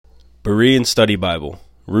Berean Study Bible,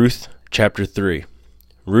 Ruth, chapter 3.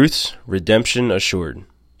 Ruth's redemption assured.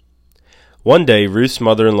 One day Ruth's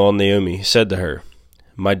mother-in-law Naomi said to her,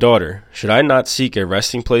 "My daughter, should I not seek a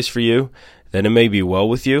resting place for you, that it may be well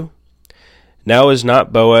with you? Now is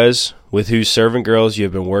not Boaz, with whose servant girls you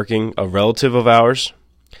have been working, a relative of ours?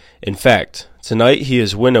 In fact, tonight he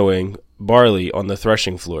is winnowing barley on the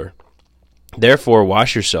threshing floor. Therefore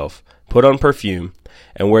wash yourself, put on perfume,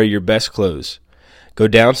 and wear your best clothes. Go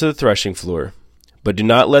down to the threshing floor, but do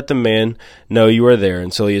not let the man know you are there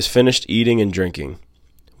until he has finished eating and drinking.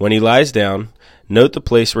 When he lies down, note the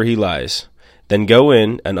place where he lies. Then go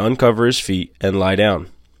in and uncover his feet and lie down,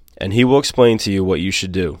 and he will explain to you what you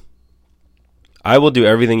should do." "I will do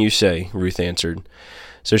everything you say," Ruth answered.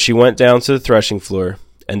 So she went down to the threshing floor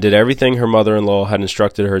and did everything her mother-in-law had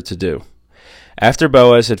instructed her to do. After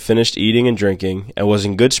Boaz had finished eating and drinking and was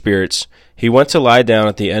in good spirits, he went to lie down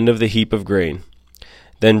at the end of the heap of grain.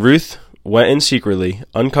 Then Ruth went in secretly,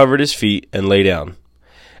 uncovered his feet, and lay down.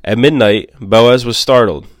 At midnight, Boaz was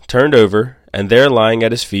startled, turned over, and there lying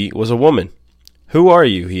at his feet was a woman. "Who are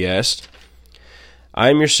you?" he asked.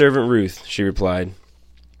 "I am your servant Ruth," she replied.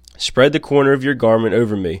 "Spread the corner of your garment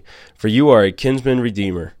over me, for you are a kinsman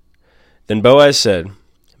redeemer." Then Boaz said,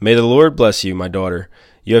 "May the Lord bless you, my daughter.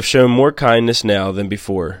 You have shown more kindness now than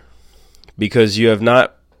before, because you have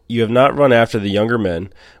not run after the younger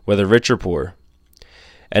men, whether rich or poor.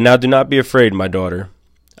 And now do not be afraid, my daughter.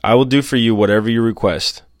 I will do for you whatever you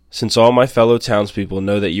request, since all my fellow townspeople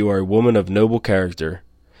know that you are a woman of noble character.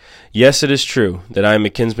 Yes, it is true that I am a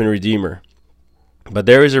kinsman redeemer, but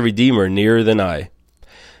there is a redeemer nearer than I.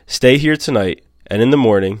 Stay here tonight, and in the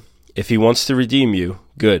morning, if he wants to redeem you,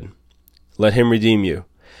 good. Let him redeem you.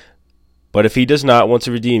 But if he does not want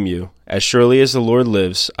to redeem you, as surely as the Lord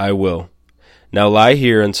lives, I will. Now lie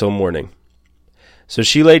here until morning." So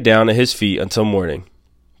she lay down at his feet until morning,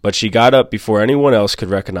 but she got up before anyone else could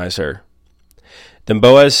recognize her. Then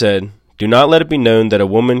Boaz said, "Do not let it be known that a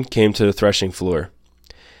woman came to the threshing floor."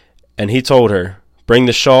 And he told her, "Bring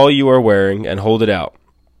the shawl you are wearing and hold it out."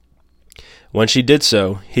 When she did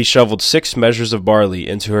so, he shoveled 6 measures of barley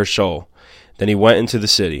into her shawl. Then he went into the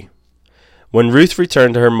city. When Ruth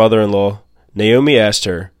returned to her mother-in-law, Naomi asked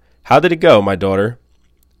her, "How did it go, my daughter?"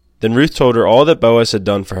 Then Ruth told her all that Boaz had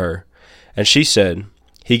done for her. And she said,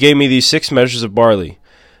 "He gave me these 6 measures of barley.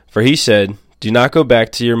 For he said, 'Do not go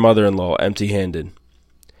back to your mother-in-law empty-handed.'"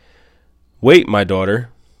 "Wait, my daughter,"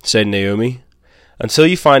 said Naomi, "until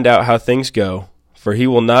you find out how things go, for he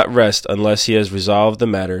will not rest unless he has resolved the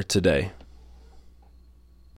matter today."